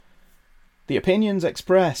The opinions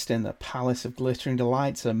expressed in the Palace of Glittering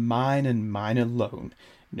Delights are mine and mine alone.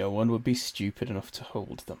 No one would be stupid enough to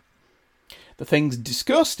hold them. The things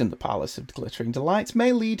discussed in the Palace of Glittering Delights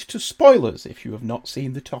may lead to spoilers if you have not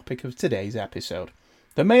seen the topic of today's episode.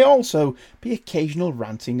 There may also be occasional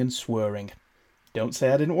ranting and swearing. Don't say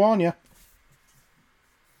I didn't warn you.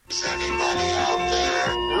 Is anybody out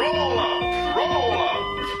there? Roll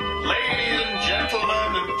up, ladies and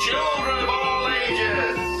gentlemen and children of all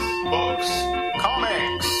ages. Books,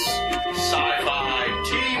 comics, sci-fi,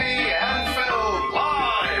 TV and film,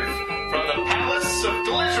 live from the Palace of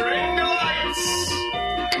Glittering Delights.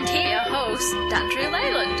 And here, your host, Andrew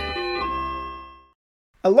Leyland.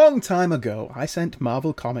 A long time ago, I sent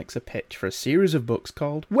Marvel Comics a pitch for a series of books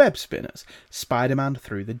called Web Spinners, Spider-Man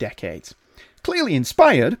Through the Decades. Clearly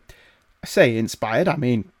inspired, I say inspired, I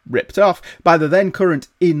mean ripped off, by the then current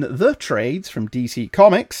in the trades from DC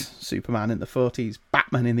Comics, Superman in the 40s,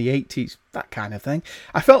 Batman in the 80s, that kind of thing.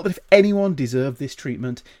 I felt that if anyone deserved this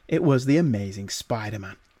treatment, it was the Amazing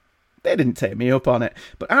Spider-Man. They didn't take me up on it,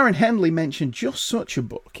 but Aaron Henley mentioned just such a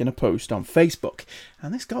book in a post on Facebook,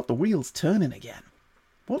 and this got the wheels turning again.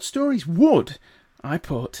 What stories would I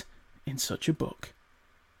put in such a book?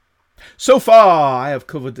 So far, I have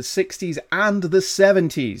covered the 60s and the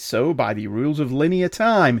 70s, so by the rules of linear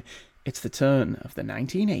time, it's the turn of the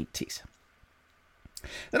 1980s.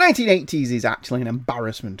 The 1980s is actually an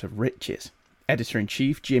embarrassment of riches.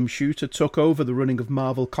 Editor-in-Chief Jim Shooter took over the running of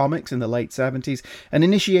Marvel Comics in the late 70s and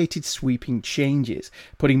initiated sweeping changes,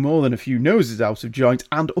 putting more than a few noses out of joint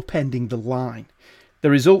and upending the line. The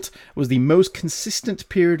result was the most consistent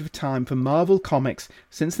period of time for Marvel Comics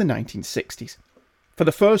since the 1960s. For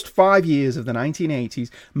the first 5 years of the 1980s,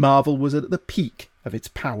 Marvel was at the peak of its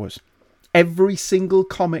powers. Every single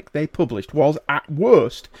comic they published was, at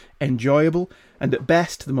worst, enjoyable, and at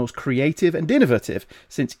best, the most creative and innovative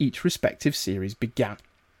since each respective series began.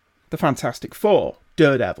 The Fantastic Four,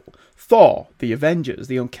 Daredevil, Thor, The Avengers,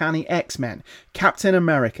 The Uncanny X-Men, Captain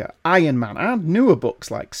America, Iron Man, and newer books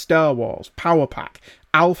like Star Wars, Power Pack,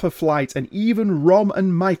 Alpha Flight, and even ROM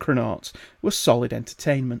and Micronauts were solid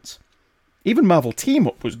entertainments. Even Marvel Team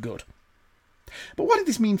Up was good. But what did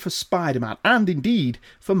this mean for Spider-Man, and indeed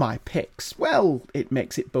for my picks? Well, it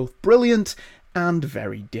makes it both brilliant and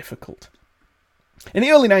very difficult. In the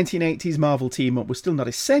early 1980s, Marvel Team Up was still not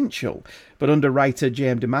essential, but under writer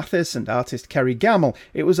James DeMatteis and artist Kerry Gamble,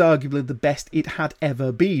 it was arguably the best it had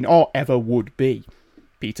ever been, or ever would be.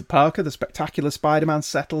 Peter Parker, the Spectacular Spider-Man,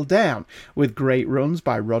 settled down, with great runs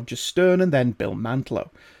by Roger Stern and then Bill Mantlo.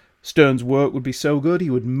 Stern's work would be so good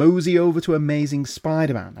he would mosey over to Amazing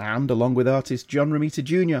Spider-Man and, along with artist John Romita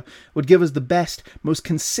Jr., would give us the best, most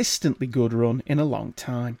consistently good run in a long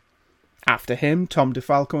time. After him, Tom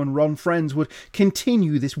DeFalco and Ron Frenz would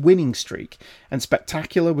continue this winning streak, and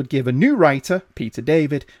Spectacular would give a new writer, Peter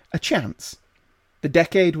David, a chance. The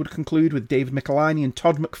decade would conclude with David Michelinie and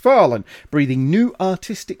Todd McFarlane breathing new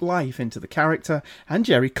artistic life into the character, and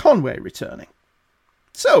Jerry Conway returning.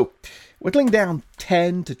 So, whittling down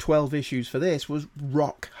 10 to 12 issues for this was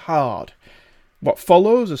rock hard. What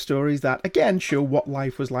follows are stories that, again, show what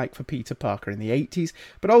life was like for Peter Parker in the 80s,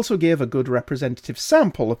 but also give a good representative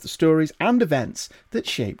sample of the stories and events that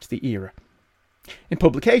shaped the era. In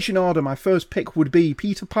publication order, my first pick would be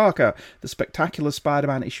Peter Parker, The Spectacular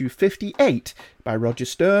Spider-Man issue 58 by Roger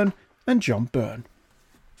Stern and John Byrne.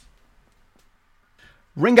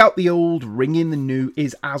 Ring Out the Old, Ring in the New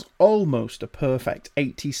is as almost a perfect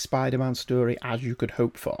 80s Spider-Man story as you could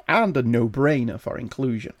hope for, and a no-brainer for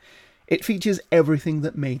inclusion. It features everything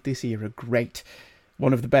that made this era great.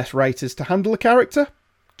 One of the best writers to handle a character?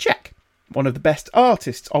 Check. One of the best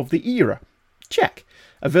artists of the era? Check.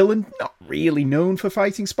 A villain not really known for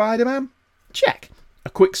fighting Spider-Man? Check. A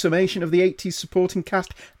quick summation of the 80s supporting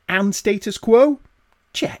cast and status quo?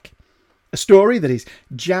 Check. A story that is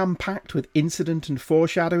jam-packed with incident and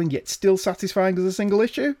foreshadowing, yet still satisfying as a single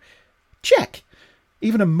issue? Check.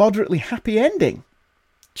 Even a moderately happy ending?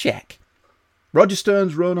 Check. Roger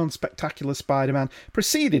Stern's run on Spectacular Spider-Man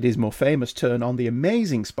preceded his more famous turn on The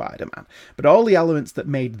Amazing Spider-Man, but all the elements that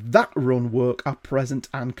made that run work are present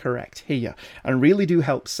and correct here, and really do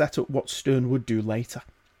help set up what Stern would do later.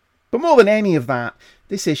 But more than any of that,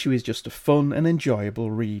 this issue is just a fun and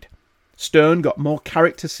enjoyable read. Stern got more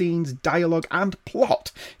character scenes, dialogue and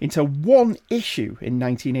plot into one issue in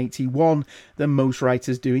 1981 than most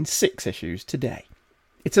writers do in 6 issues today.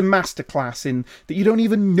 It's a masterclass in that you don't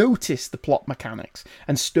even notice the plot mechanics,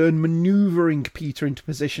 and Stern manoeuvring Peter into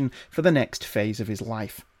position for the next phase of his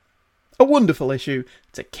life. A wonderful issue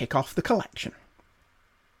to kick off the collection.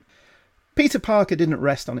 Peter Parker didn't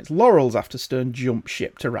rest on its laurels after Stern jumped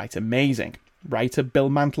ship to write Amazing. Writer Bill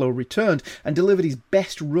Mantlo returned and delivered his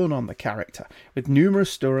best run on the character, with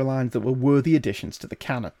numerous storylines that were worthy additions to the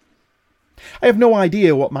canon. I have no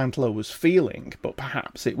idea what Mantlo was feeling, but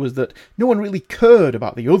perhaps it was that no one really cared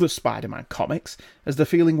about the other Spider-Man comics, as the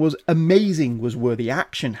feeling was amazing was where the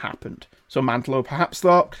action happened. So Mantlo perhaps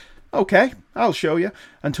thought, okay, I'll show you,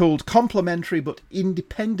 and told complementary but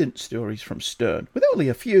independent stories from Stern, with only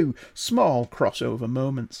a few small crossover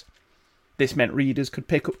moments. This meant readers could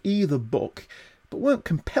pick up either book, but weren't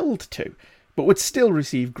compelled to, but would still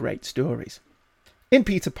receive great stories. In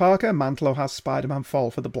Peter Parker, Mantlo has Spider-Man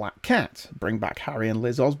fall for the Black Cat, bring back Harry and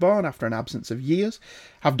Liz Osborn after an absence of years,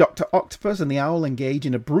 have Dr. Octopus and the Owl engage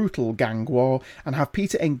in a brutal gang war, and have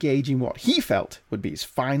Peter engage in what he felt would be his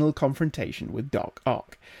final confrontation with Doc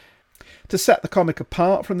Ock. To set the comic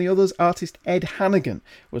apart from the others, artist Ed Hannigan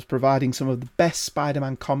was providing some of the best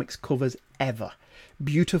Spider-Man comics covers ever.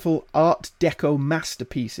 Beautiful Art Deco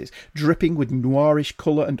masterpieces, dripping with noirish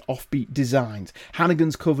colour and offbeat designs.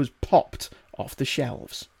 Hannigan's covers popped off the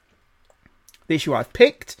shelves. The issue I've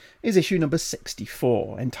picked is issue number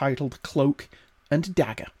 64, entitled Cloak and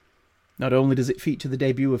Dagger. Not only does it feature the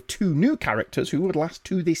debut of two new characters who would last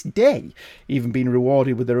to this day, even being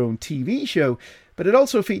rewarded with their own TV show, but it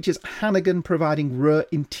also features Hannigan providing rare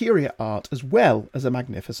interior art as well as a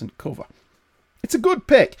magnificent cover. It's a good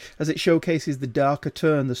pick, as it showcases the darker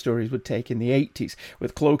turn the stories would take in the 80s,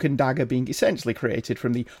 with Cloak and Dagger being essentially created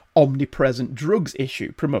from the omnipresent drugs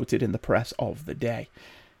issue promoted in the press of the day.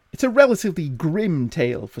 It's a relatively grim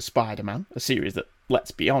tale for Spider-Man, a series that, let's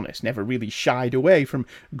be honest, never really shied away from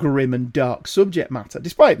grim and dark subject matter,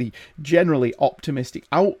 despite the generally optimistic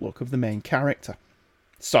outlook of the main character.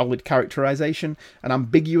 Solid characterization, an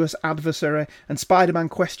ambiguous adversary, and Spider-Man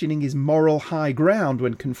questioning his moral high ground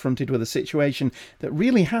when confronted with a situation that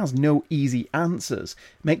really has no easy answers,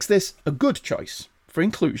 makes this a good choice for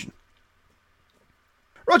inclusion.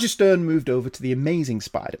 Roger Stern moved over to The Amazing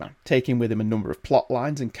Spider-Man, taking with him a number of plot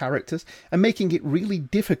lines and characters, and making it really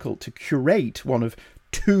difficult to curate one of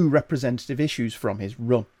two representative issues from his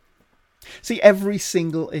run. See, every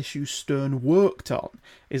single issue Stern worked on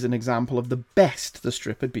is an example of the best the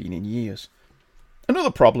strip had been in years.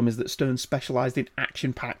 Another problem is that Stern specialised in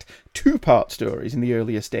action-packed two-part stories in the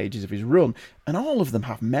earlier stages of his run, and all of them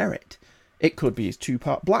have merit. It could be his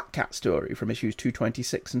two-part Black Cat story from issues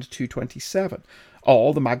 226 and 227,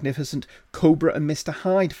 or the magnificent Cobra and Mr.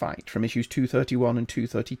 Hyde fight from issues 231 and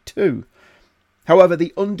 232. However,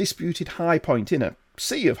 the undisputed high point in a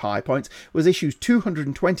sea of high points was issues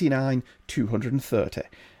 229-230.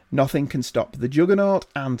 Nothing can stop the Juggernaut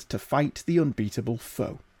and to fight the unbeatable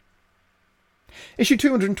foe. Issue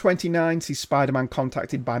 229 sees Spider-Man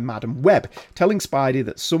contacted by Madam Web, telling Spidey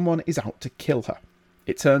that someone is out to kill her.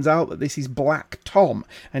 It turns out that this is Black Tom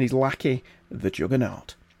and his lackey, the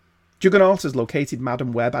Juggernaut. Juggernaut has located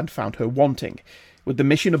Madam Web and found her wanting. With the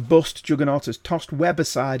mission a bust, Juggernaut has tossed Web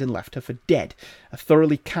aside and left her for dead, a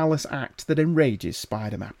thoroughly callous act that enrages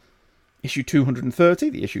Spider-Man. Issue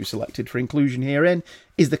 230, the issue selected for inclusion herein,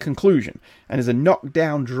 is the conclusion, and is a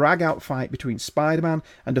knockdown, drag-out fight between Spider-Man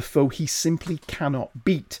and a foe he simply cannot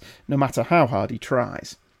beat, no matter how hard he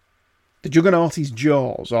tries. The Juggernaut is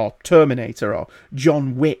Jaws, or Terminator, or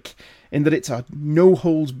John Wick, in that it's a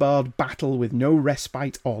no-holds-barred battle with no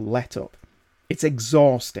respite or let-up. It's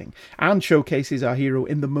exhausting, and showcases our hero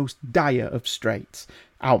in the most dire of straits.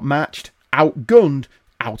 Outmatched, outgunned,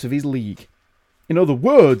 out of his league. In other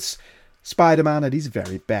words, Spider-Man at his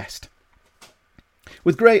very best.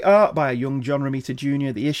 With great art by a young John Romita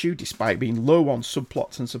Jr., the issue, despite being low on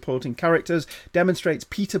subplots and supporting characters, demonstrates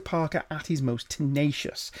Peter Parker at his most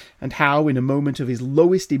tenacious, and how, in a moment of his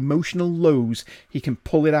lowest emotional lows, he can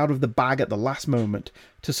pull it out of the bag at the last moment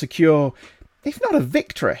to secure, if not a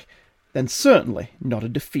victory, then certainly not a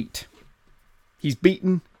defeat. He's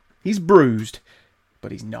beaten, he's bruised,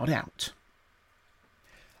 but he's not out.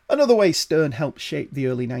 Another way Stern helped shape the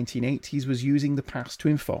early 1980s was using the past to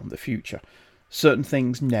inform the future. Certain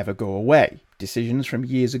things never go away. Decisions from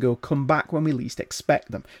years ago come back when we least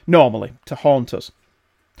expect them, normally to haunt us.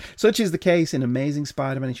 Such is the case in Amazing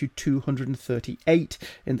Spider-Man issue 238,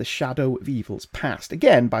 In the Shadow of Evil's Past,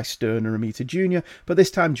 again by Stern and Romita Jr., but this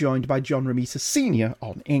time joined by John Romita Sr.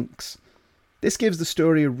 on inks. This gives the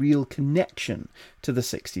story a real connection to the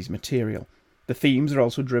 60s material. The themes are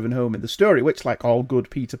also driven home in the story, which, like all good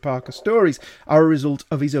Peter Parker stories, are a result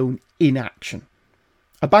of his own inaction.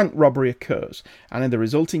 A bank robbery occurs, and in the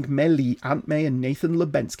resulting melee, Aunt May and Nathan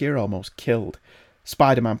Lubensky are almost killed.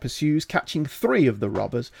 Spider-Man pursues, catching 3 of the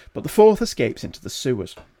robbers, but the 4th escapes into the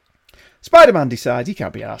sewers. Spider-Man decides he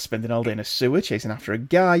can't be arsed spending all day in a sewer chasing after a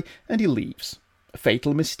guy, and he leaves. A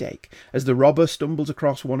fatal mistake, as the robber stumbles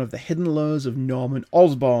across one of the hidden lures of Norman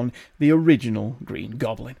Osborn, the original Green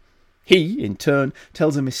Goblin. He, in turn,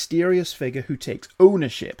 tells a mysterious figure who takes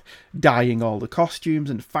ownership, dyeing all the costumes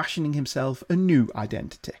and fashioning himself a new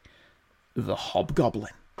identity. The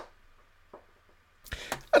Hobgoblin.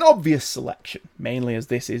 An obvious selection, mainly as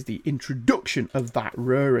this is the introduction of that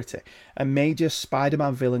rarity, a major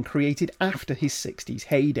Spider-Man villain created after his 60s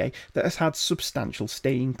heyday that has had substantial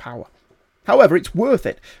staying power. However, it's worth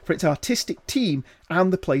it for its artistic team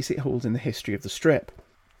and the place it holds in the history of the strip.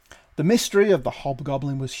 The mystery of the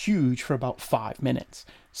Hobgoblin was huge for about 5 minutes.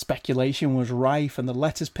 Speculation was rife and the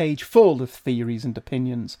letters page full of theories and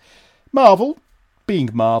opinions. Marvel, being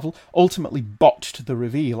Marvel, ultimately botched the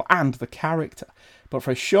reveal and the character, but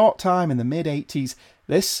for a short time in the mid-80s,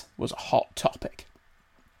 this was a hot topic.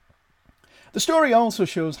 The story also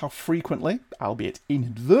shows how frequently, albeit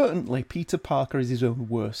inadvertently, Peter Parker is his own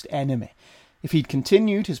worst enemy. If he'd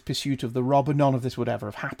continued his pursuit of the robber, none of this would ever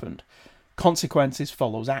have happened. Consequences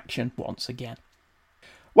follows action once again.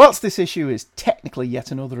 Whilst this issue is technically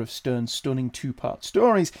yet another of Stern's stunning 2-part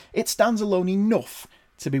stories, it stands alone enough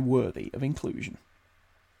to be worthy of inclusion.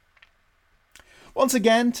 Once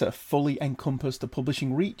again, to fully encompass the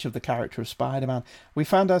publishing reach of the character of Spider-Man, we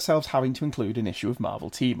found ourselves having to include an issue of Marvel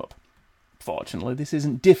Team-Up. Fortunately, this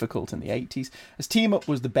isn't difficult in the 80s, as Team-Up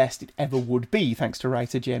was the best it ever would be thanks to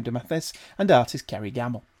writer James DeMatteis and artist Kerry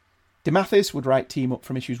Gamble. DeMatteis would write Team-Up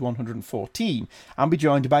from issues 114 and be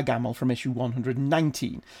joined by Gamble from issue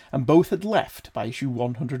 119, and both had left by issue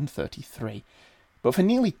 133. But for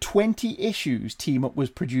nearly 20 issues, Team-Up was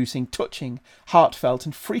producing touching, heartfelt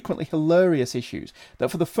and frequently hilarious issues that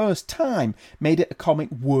for the first time made it a comic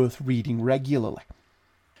worth reading regularly.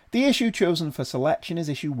 The issue chosen for selection is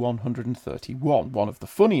issue 131, one of the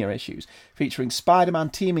funnier issues, featuring Spider-Man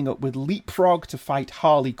teaming up with Leapfrog to fight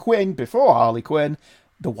Harley Quinn before Harley Quinn,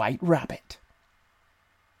 the White Rabbit.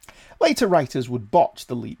 Later writers would botch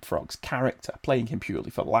the Leapfrog's character, playing him purely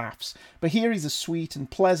for laughs, but here he's a sweet and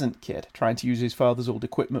pleasant kid, trying to use his father's old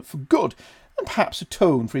equipment for good, and perhaps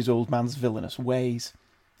atone for his old man's villainous ways.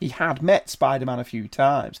 He had met Spider-Man a few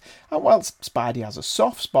times, and whilst Spidey has a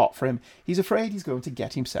soft spot for him, he's afraid he's going to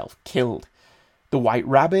get himself killed. The White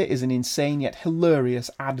Rabbit is an insane yet hilarious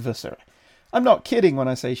adversary. I'm not kidding when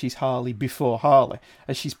I say she's Harley before Harley,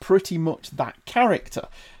 as she's pretty much that character,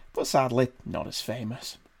 but sadly not as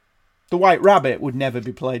famous. The White Rabbit would never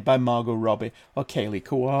be played by Margot Robbie or Kaylee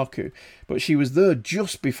Kawaku, but she was there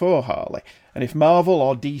just before Harley, and if Marvel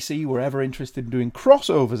or DC were ever interested in doing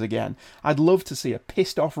crossovers again, I'd love to see a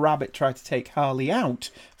pissed-off rabbit try to take Harley out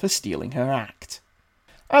for stealing her act.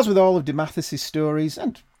 As with all of DeMatteis' stories,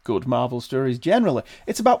 and good Marvel stories generally,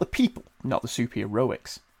 it's about the people, not the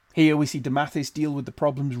superheroics. Here we see DeMatteis deal with the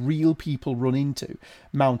problems real people run into,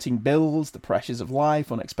 mounting bills, the pressures of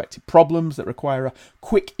life, unexpected problems that require a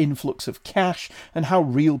quick influx of cash, and how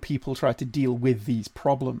real people try to deal with these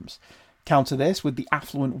problems. Counter this with the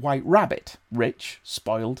affluent White Rabbit, rich,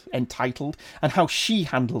 spoiled, entitled, and how she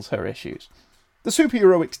handles her issues. The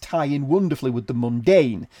superheroics tie in wonderfully with the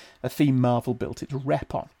mundane, a theme Marvel built its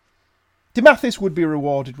rep on. DeMatteis would be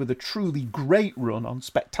rewarded with a truly great run on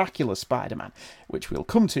Spectacular Spider-Man, which we'll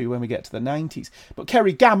come to when we get to the 90s, but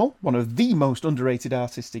Kerry Gamble, one of the most underrated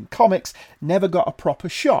artists in comics, never got a proper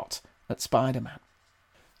shot at Spider-Man.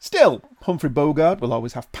 Still, Humphrey Bogart will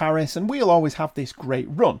always have Paris, and we'll always have this great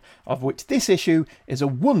run, of which this issue is a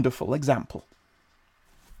wonderful example.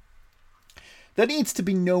 There needs to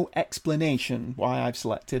be no explanation why I've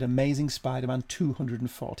selected Amazing Spider-Man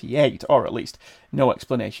 248, or at least no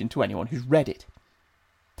explanation to anyone who's read it.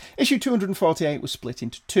 Issue 248 was split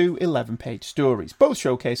into two 11-page stories, both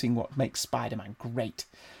showcasing what makes Spider-Man great.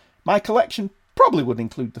 My collection probably would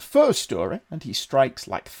include the first story, and he strikes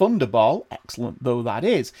like Thunderball, excellent though that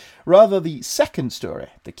is, rather the second story,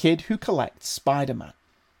 The Kid Who Collects Spider-Man.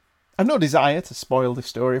 I've no desire to spoil this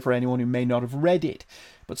story for anyone who may not have read it,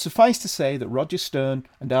 but suffice to say that Roger Stern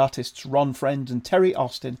and artists Ron Frenz and Terry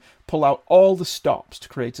Austin pull out all the stops to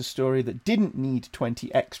create a story that didn't need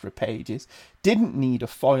 20 extra pages, didn't need a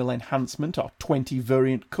foil enhancement or 20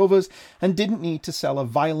 variant covers, and didn't need to sell a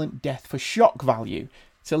violent death for shock value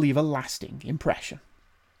to leave a lasting impression.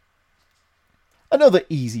 Another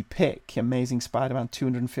easy pick, Amazing Spider-Man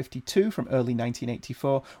 252 from early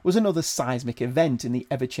 1984, was another seismic event in the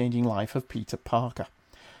ever-changing life of Peter Parker.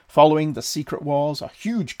 Following The Secret Wars, a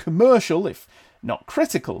huge commercial, if not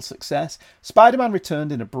critical, success, Spider-Man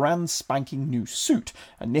returned in a brand spanking new suit,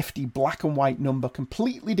 a nifty black and white number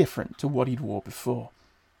completely different to what he'd wore before.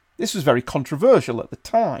 This was very controversial at the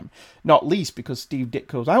time, not least because Steve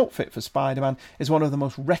Ditko's outfit for Spider-Man is one of the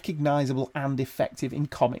most recognisable and effective in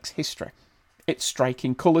comics history. Its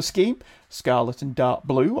striking colour scheme, scarlet and dark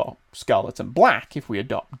blue, or scarlet and black if we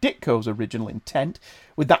adopt Ditko's original intent,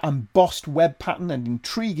 with that embossed web pattern and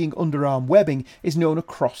intriguing underarm webbing, is known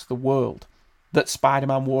across the world. That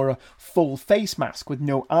Spider-Man wore a full face mask with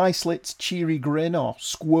no eye slits, cheery grin or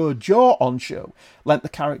square jaw on show lent the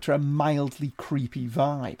character a mildly creepy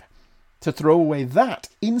vibe. To throw away that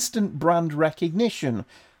instant brand recognition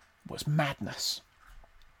was madness.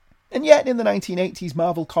 And yet, in the 1980s,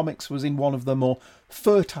 Marvel Comics was in one of the more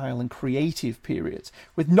fertile and creative periods,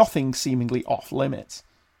 with nothing seemingly off-limits.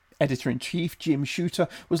 Editor-in-Chief Jim Shooter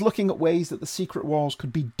was looking at ways that the Secret Wars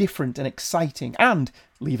could be different and exciting and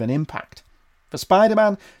leave an impact. For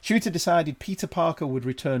Spider-Man, Shooter decided Peter Parker would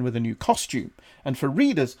return with a new costume, and for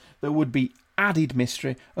readers, there would be added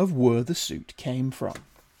mystery of where the suit came from.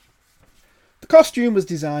 The costume was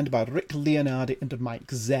designed by Rick Leonardi and Mike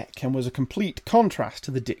Zeck and was a complete contrast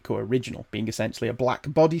to the Ditko original, being essentially a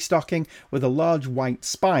black body stocking with a large white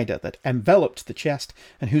spider that enveloped the chest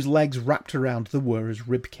and whose legs wrapped around the wearer's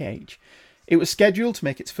ribcage. It was scheduled to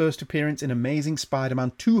make its first appearance in Amazing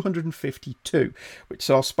Spider-Man 252, which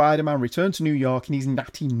saw Spider-Man return to New York in his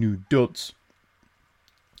natty new duds.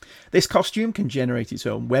 This costume can generate its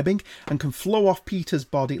own webbing and can flow off Peter's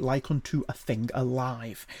body like unto a thing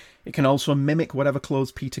alive. It can also mimic whatever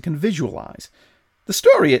clothes Peter can visualise. The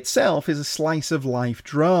story itself is a slice-of-life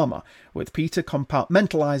drama, with Peter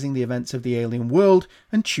compartmentalising the events of the alien world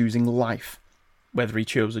and choosing life. Whether he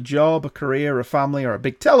chose a job, a career, a family, or a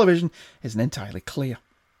big television isn't entirely clear.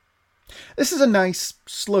 This is a nice,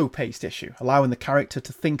 slow-paced issue, allowing the character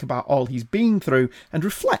to think about all he's been through and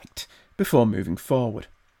reflect before moving forward.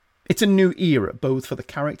 It's a new era, both for the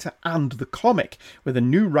character and the comic, with a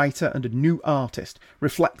new writer and a new artist,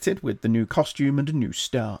 reflected with the new costume and a new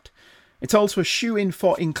start. It's also a shoe-in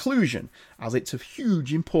for inclusion, as it's of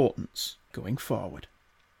huge importance going forward.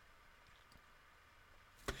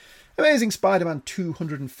 Amazing Spider-Man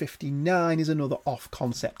 259 is another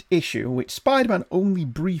off-concept issue in which Spider-Man only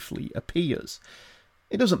briefly appears.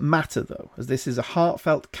 It doesn't matter though, as this is a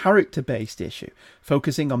heartfelt character-based issue,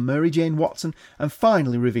 focusing on Mary Jane Watson and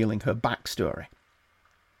finally revealing her backstory.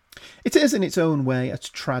 It is in its own way as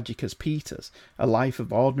tragic as Peter's, a life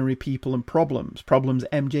of ordinary people and problems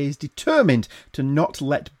MJ is determined to not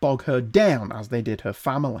let bog her down as they did her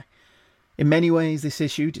family. In many ways, this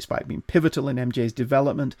issue, despite being pivotal in MJ's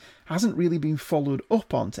development, hasn't really been followed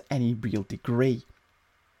up on to any real degree.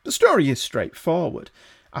 The story is straightforward.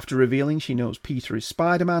 After revealing she knows Peter is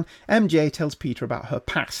Spider-Man, MJ tells Peter about her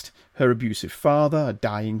past, her abusive father, a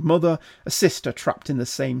dying mother, a sister trapped in the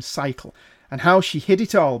same cycle, and how she hid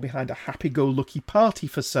it all behind a happy-go-lucky party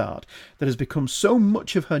facade that has become so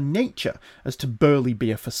much of her nature as to barely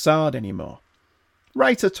be a facade anymore.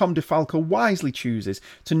 Writer Tom DeFalco wisely chooses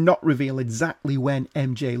to not reveal exactly when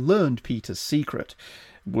MJ learned Peter's secret.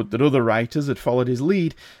 Would that other writers had followed his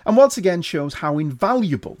lead, and once again shows how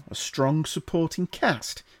invaluable a strong supporting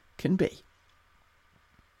cast can be.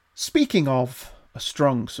 Speaking of a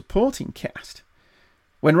strong supporting cast,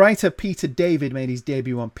 when writer Peter David made his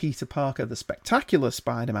debut on Peter Parker the Spectacular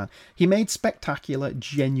Spider-Man, he made Spectacular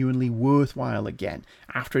genuinely worthwhile again,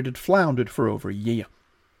 after it had floundered for over a year.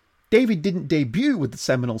 David didn't debut with the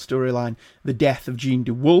seminal storyline The Death of Jean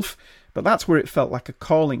DeWolf, but that's where it felt like a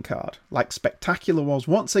calling card, like Spectacular was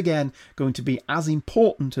once again going to be as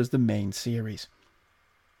important as the main series.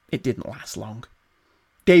 It didn't last long.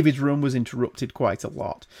 David's run was interrupted quite a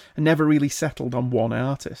lot, and never really settled on one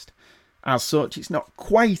artist. As such, it's not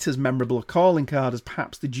quite as memorable a calling card as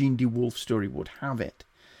perhaps the Jean DeWolf story would have it.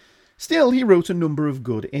 Still, he wrote a number of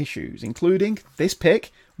good issues, including this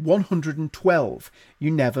pick, 112, You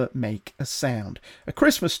Never Make a Sound, a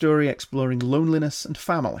Christmas story exploring loneliness and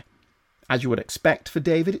family. As you would expect for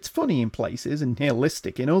David, it's funny in places and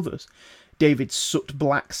nihilistic in others. David's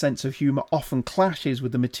soot-black sense of humour often clashes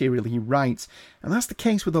with the material he writes, and that's the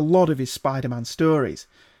case with a lot of his Spider-Man stories.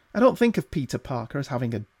 I don't think of Peter Parker as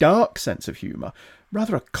having a dark sense of humour,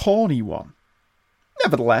 rather a corny one.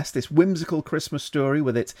 Nevertheless, this whimsical Christmas story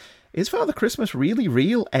with its "Is Father Christmas really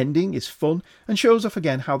real?" ending is fun and shows off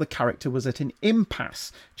again how the character was at an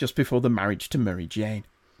impasse just before the marriage to Mary Jane.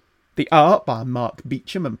 The art by Mark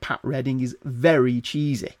Beecham and Pat Redding is very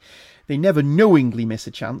cheesy. They never knowingly miss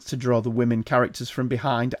a chance to draw the women characters from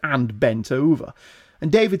behind and bent over,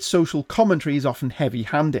 and David's social commentary is often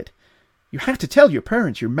heavy-handed. "You have to tell your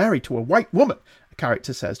parents you're married to a white woman," a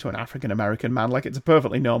character says to an African-American man like it's a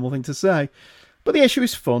perfectly normal thing to say. But the issue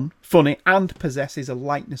is fun, funny, and possesses a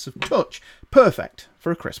lightness of touch, perfect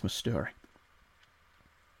for a Christmas story.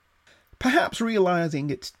 Perhaps realising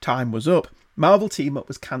its time was up, Marvel Team Up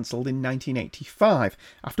was cancelled in 1985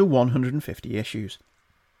 after 150 issues.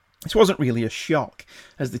 This wasn't really a shock,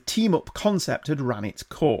 as the team-up concept had ran its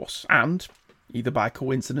course, and, either by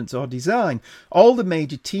coincidence or design, all the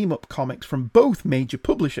major team-up comics from both major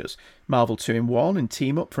publishers, Marvel 2-in-1 and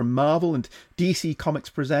Team Up from Marvel and DC Comics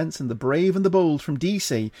Presents and The Brave and the Bold from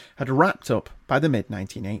DC, had wrapped up by the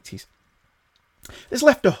mid-1980s. This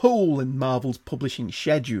left a hole in Marvel's publishing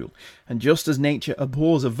schedule, and just as nature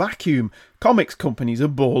abhors a vacuum, comics companies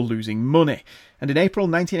abhor losing money, and in April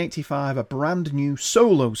 1985 a brand new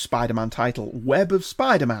solo Spider-Man title, Web of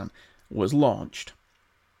Spider-Man, was launched.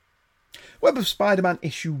 Web of Spider-Man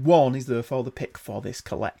issue 1 is therefore the pick for this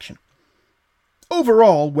collection.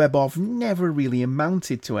 Overall, Web of never really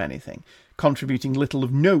amounted to anything, contributing little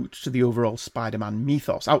of note to the overall Spider-Man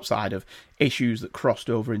mythos outside of issues that crossed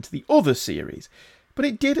over into the other series, but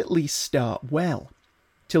it did at least start well.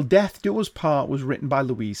 Till Death Do Us Part was written by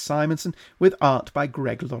Louise Simonson with art by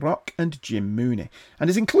Greg LaRocque and Jim Mooney, and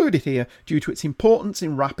is included here due to its importance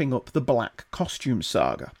in wrapping up the Black Costume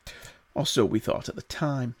saga, or so we thought at the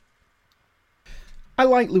time. I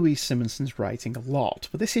like Louise Simonson's writing a lot,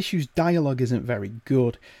 but this issue's dialogue isn't very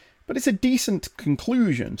good. But it's a decent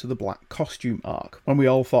conclusion to the Black Costume arc, when we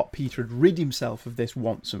all thought Peter had rid himself of this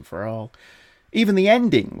once and for all. Even the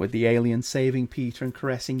ending, with the alien saving Peter and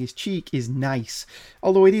caressing his cheek, is nice,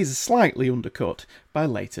 although it is slightly undercut by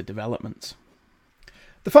later developments.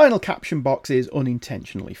 The final caption box is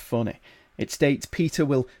unintentionally funny. It states Peter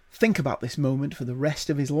will think about this moment for the rest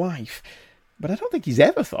of his life, but I don't think he's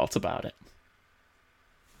ever thought about it.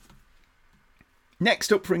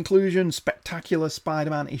 Next up for inclusion, Spectacular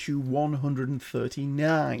Spider-Man issue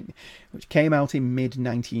 139, which came out in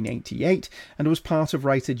mid-1988 and was part of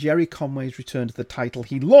writer Jerry Conway's return to the title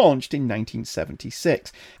he launched in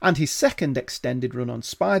 1976, and his second extended run on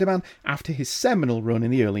Spider-Man after his seminal run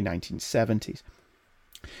in the early 1970s.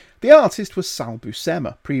 The artist was Sal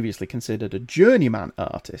Buscema, previously considered a journeyman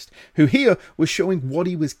artist, who here was showing what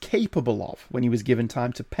he was capable of when he was given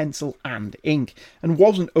time to pencil and ink, and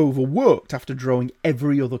wasn't overworked after drawing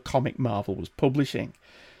every other comic Marvel was publishing.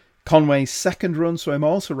 Conway's second run saw him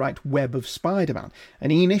also write Web of Spider-Man,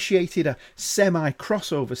 and he initiated a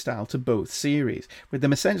semi-crossover style to both series, with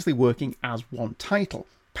them essentially working as one title,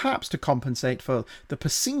 perhaps to compensate for the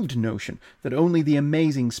perceived notion that only the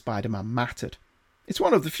Amazing Spider-Man mattered. It's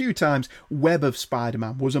one of the few times Web of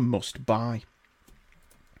Spider-Man was a must-buy.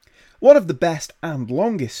 One of the best and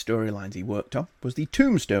longest storylines he worked on was the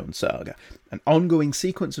Tombstone Saga, an ongoing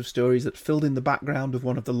sequence of stories that filled in the background of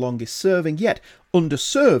one of the longest-serving yet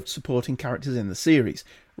underserved supporting characters in the series,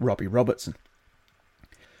 Robbie Robertson.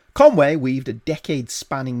 Conway weaved a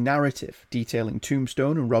decade-spanning narrative detailing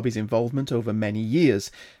Tombstone and Robbie's involvement over many years,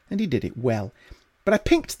 and he did it well. But I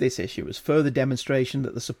picked this issue as further demonstration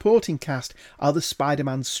that the supporting cast are the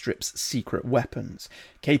Spider-Man strip's secret weapons,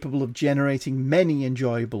 capable of generating many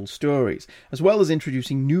enjoyable stories, as well as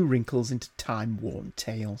introducing new wrinkles into time-worn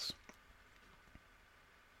tales.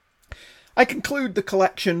 I conclude the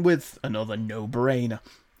collection with another no-brainer,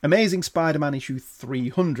 Amazing Spider-Man issue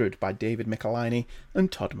 300 by David Michelinie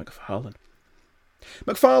and Todd McFarlane.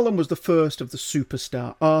 McFarlane was the first of the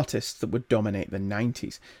superstar artists that would dominate the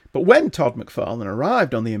 90s, but when Todd McFarlane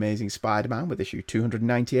arrived on The Amazing Spider-Man with issue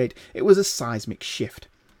 298, it was a seismic shift.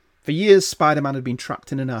 For years, Spider-Man had been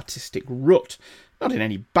trapped in an artistic rut, not in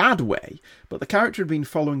any bad way, but the character had been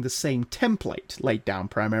following the same template, laid down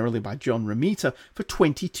primarily by John Romita, for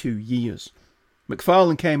 22 years.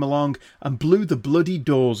 McFarlane came along and blew the bloody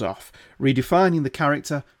doors off, redefining the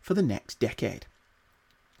character for the next decade.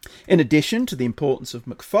 In addition to the importance of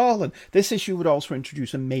McFarlane, this issue would also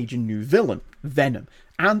introduce a major new villain, Venom,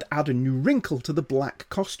 and add a new wrinkle to the Black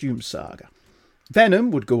Costume saga. Venom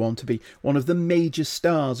would go on to be one of the major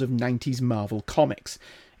stars of 90s Marvel Comics.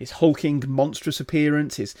 His hulking, monstrous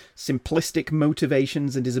appearance, his simplistic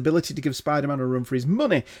motivations, and his ability to give Spider-Man a run for his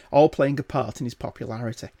money all playing a part in his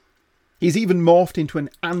popularity. He's even morphed into an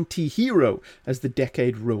anti-hero as the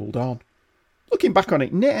decade rolled on. Looking back on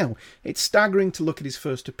it now, it's staggering to look at his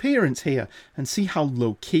first appearance here and see how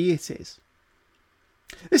low-key it is.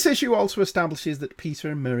 This issue also establishes that Peter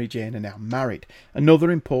and Mary Jane are now married, another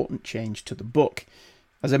important change to the book.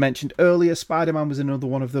 As I mentioned earlier, Spider-Man was another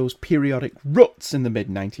one of those periodic ruts in the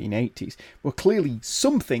mid-1980s, where clearly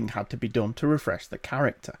something had to be done to refresh the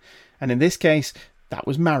character, and in this case, that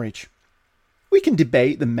was marriage. We can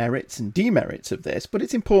debate the merits and demerits of this, but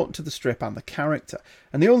it's important to the strip and the character,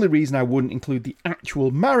 and the only reason I wouldn't include the actual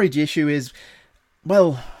marriage issue is,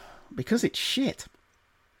 well, because it's shit.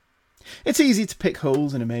 It's easy to pick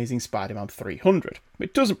holes in Amazing Spider-Man 300.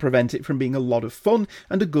 It doesn't prevent it from being a lot of fun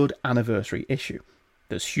and a good anniversary issue.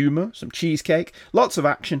 There's humour, some cheesecake, lots of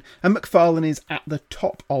action, and McFarlane is at the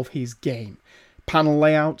top of his game. Panel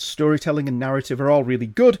layouts, storytelling and narrative are all really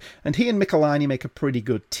good, and he and Michelini make a pretty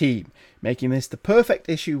good team, making this the perfect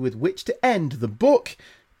issue with which to end the book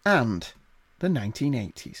and the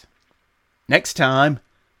 1980s. Next time,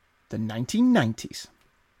 the 1990s.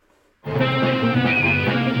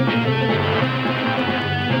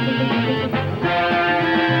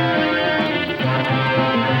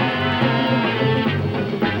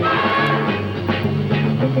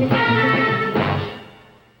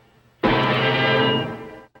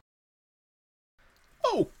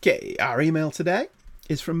 Okay, our email today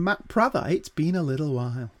is from Matt Prather. It's been a little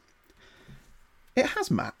while. It has,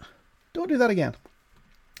 Matt. Don't do that again.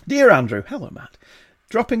 Dear Andrew, hello Matt.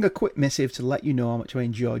 Dropping a quick missive to let you know how much I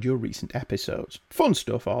enjoyed your recent episodes. Fun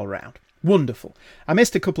stuff all round. Wonderful. I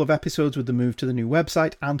missed a couple of episodes with the move to the new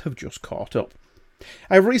website and have just caught up.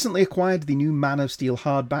 I've recently acquired the new Man of Steel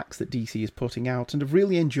hardbacks that DC is putting out and have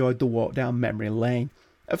really enjoyed the walk down memory lane.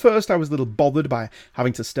 At first I was a little bothered by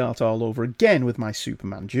having to start all over again with my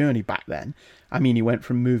Superman journey back then. I mean, he went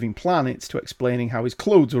from moving planets to explaining how his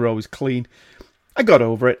clothes were always clean. I got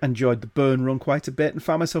over it, enjoyed the burn run quite a bit and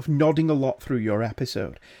found myself nodding a lot through your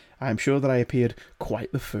episode. I am sure that I appeared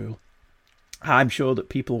quite the fool. I'm sure that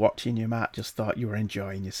people watching you, Matt, just thought you were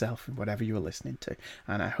enjoying yourself in whatever you were listening to,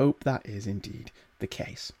 and I hope that is indeed the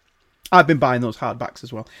case. I've been buying those hardbacks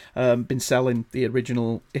as well. Been selling the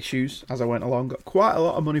original issues as I went along. Got quite a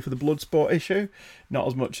lot of money for the Bloodsport issue. Not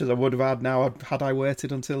as much as I would have had now had I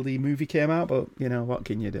waited until the movie came out, but, you know, what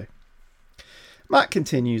can you do? Matt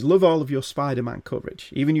continues, love all of your Spider-Man coverage.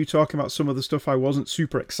 Even you talking about some of the stuff I wasn't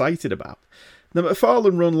super excited about. The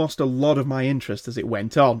McFarlane run lost a lot of my interest as it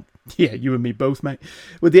went on. Yeah, you and me both, mate.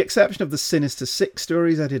 With the exception of the Sinister Six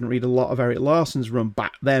stories, I didn't read a lot of Eric Larson's run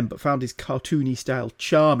back then, but found his cartoony style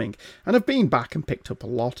charming, and have been back and picked up a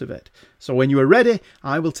lot of it. So when you are ready,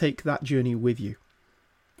 I will take that journey with you.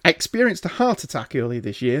 I experienced a heart attack earlier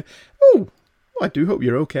this year. Oh, I do hope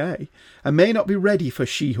you're okay. I may not be ready for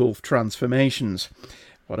She-Hulk transformations.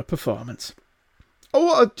 What a performance.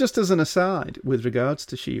 Oh, just as an aside, with regards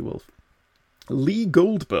to She-Wolf, Lee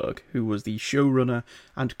Goldberg, who was the showrunner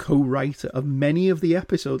and co-writer of many of the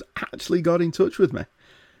episodes, actually got in touch with me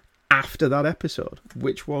after that episode,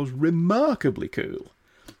 which was remarkably cool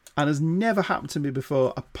and has never happened to me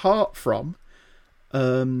before, apart from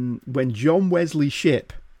when John Wesley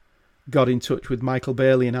Shipp got in touch with Michael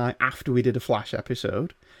Bailey and I after we did a Flash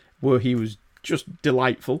episode, where he was just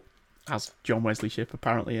delightful, as John Wesley Shipp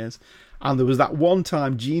apparently is. And there was that one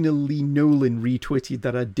time Gina Lee Nolan retweeted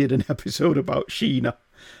that I did an episode about Sheena.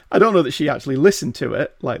 I don't know that she actually listened to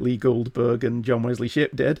it, like Lee Goldberg and John Wesley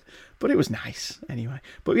Shipp did, but it was nice anyway.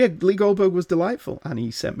 But yeah, Lee Goldberg was delightful, and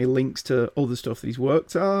he sent me links to other stuff that he's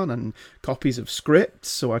worked on and copies of scripts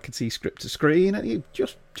so I could see script to screen, and he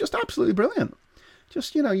just absolutely brilliant.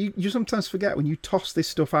 Just, you know, you sometimes forget when you toss this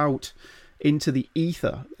stuff out into the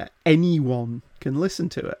ether, anyone can listen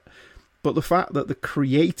to it. But the fact that the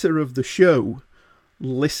creator of the show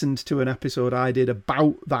listened to an episode I did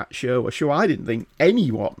about that show, a show I didn't think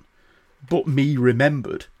anyone but me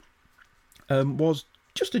remembered, was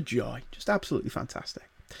just a joy. Just absolutely fantastic.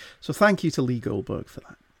 So thank you to Lee Goldberg for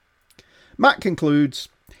that. Matt concludes,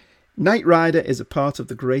 Knight Rider is a part of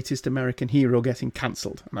the greatest American hero getting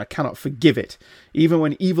cancelled, and I cannot forgive it. Even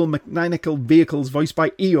when evil mechanical vehicles voiced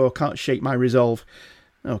by Eeyore can't shake my resolve.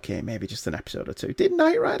 Okay, maybe just an episode or two. Did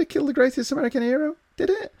Knight Rider kill the greatest American hero?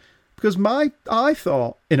 Did it? Because I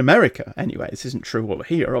thought, in America, anyway, this isn't true over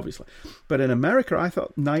here, obviously, but in America, I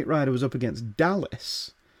thought Knight Rider was up against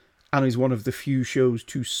Dallas, and he's one of the few shows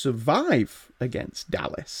to survive against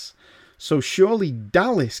Dallas. So surely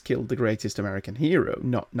Dallas killed the greatest American hero,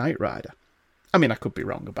 not Knight Rider. I mean, I could be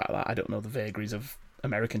wrong about that. I don't know the vagaries of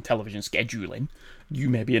American television scheduling.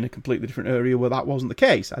 You may be in a completely different area where that wasn't the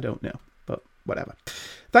case. I don't know. But whatever.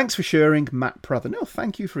 Thanks for sharing, Matt Prather. No,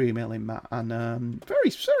 thank you for emailing, Matt. And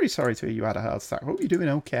very, very sorry to hear you had a heart attack. Hope you're doing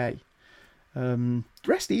okay.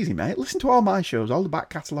 Rest easy, mate. Listen to all my shows. All the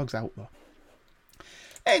back catalogue's out there.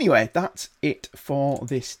 Anyway, that's it for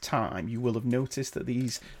this time. You will have noticed that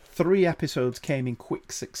these 3 episodes came in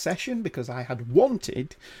quick succession because I had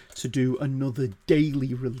wanted to do another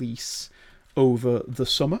daily release over the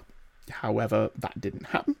summer. However, that didn't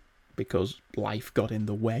happen because life got in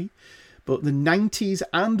the way. But the 90s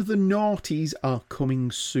and the noughties are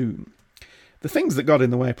coming soon. The things that got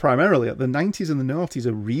in the way primarily are the 90s and the noughties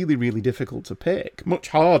are really, really difficult to pick. Much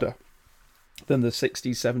harder than the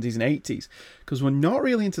 60s, 70s and 80s. Because we're not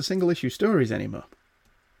really into single issue stories anymore.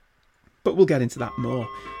 But we'll get into that more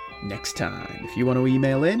next time. If you want to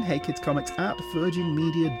email in,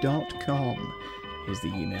 heykidscomics@virginmedia.com is the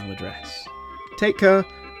email address. Take care,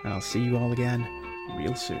 and I'll see you all again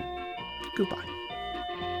real soon. Goodbye.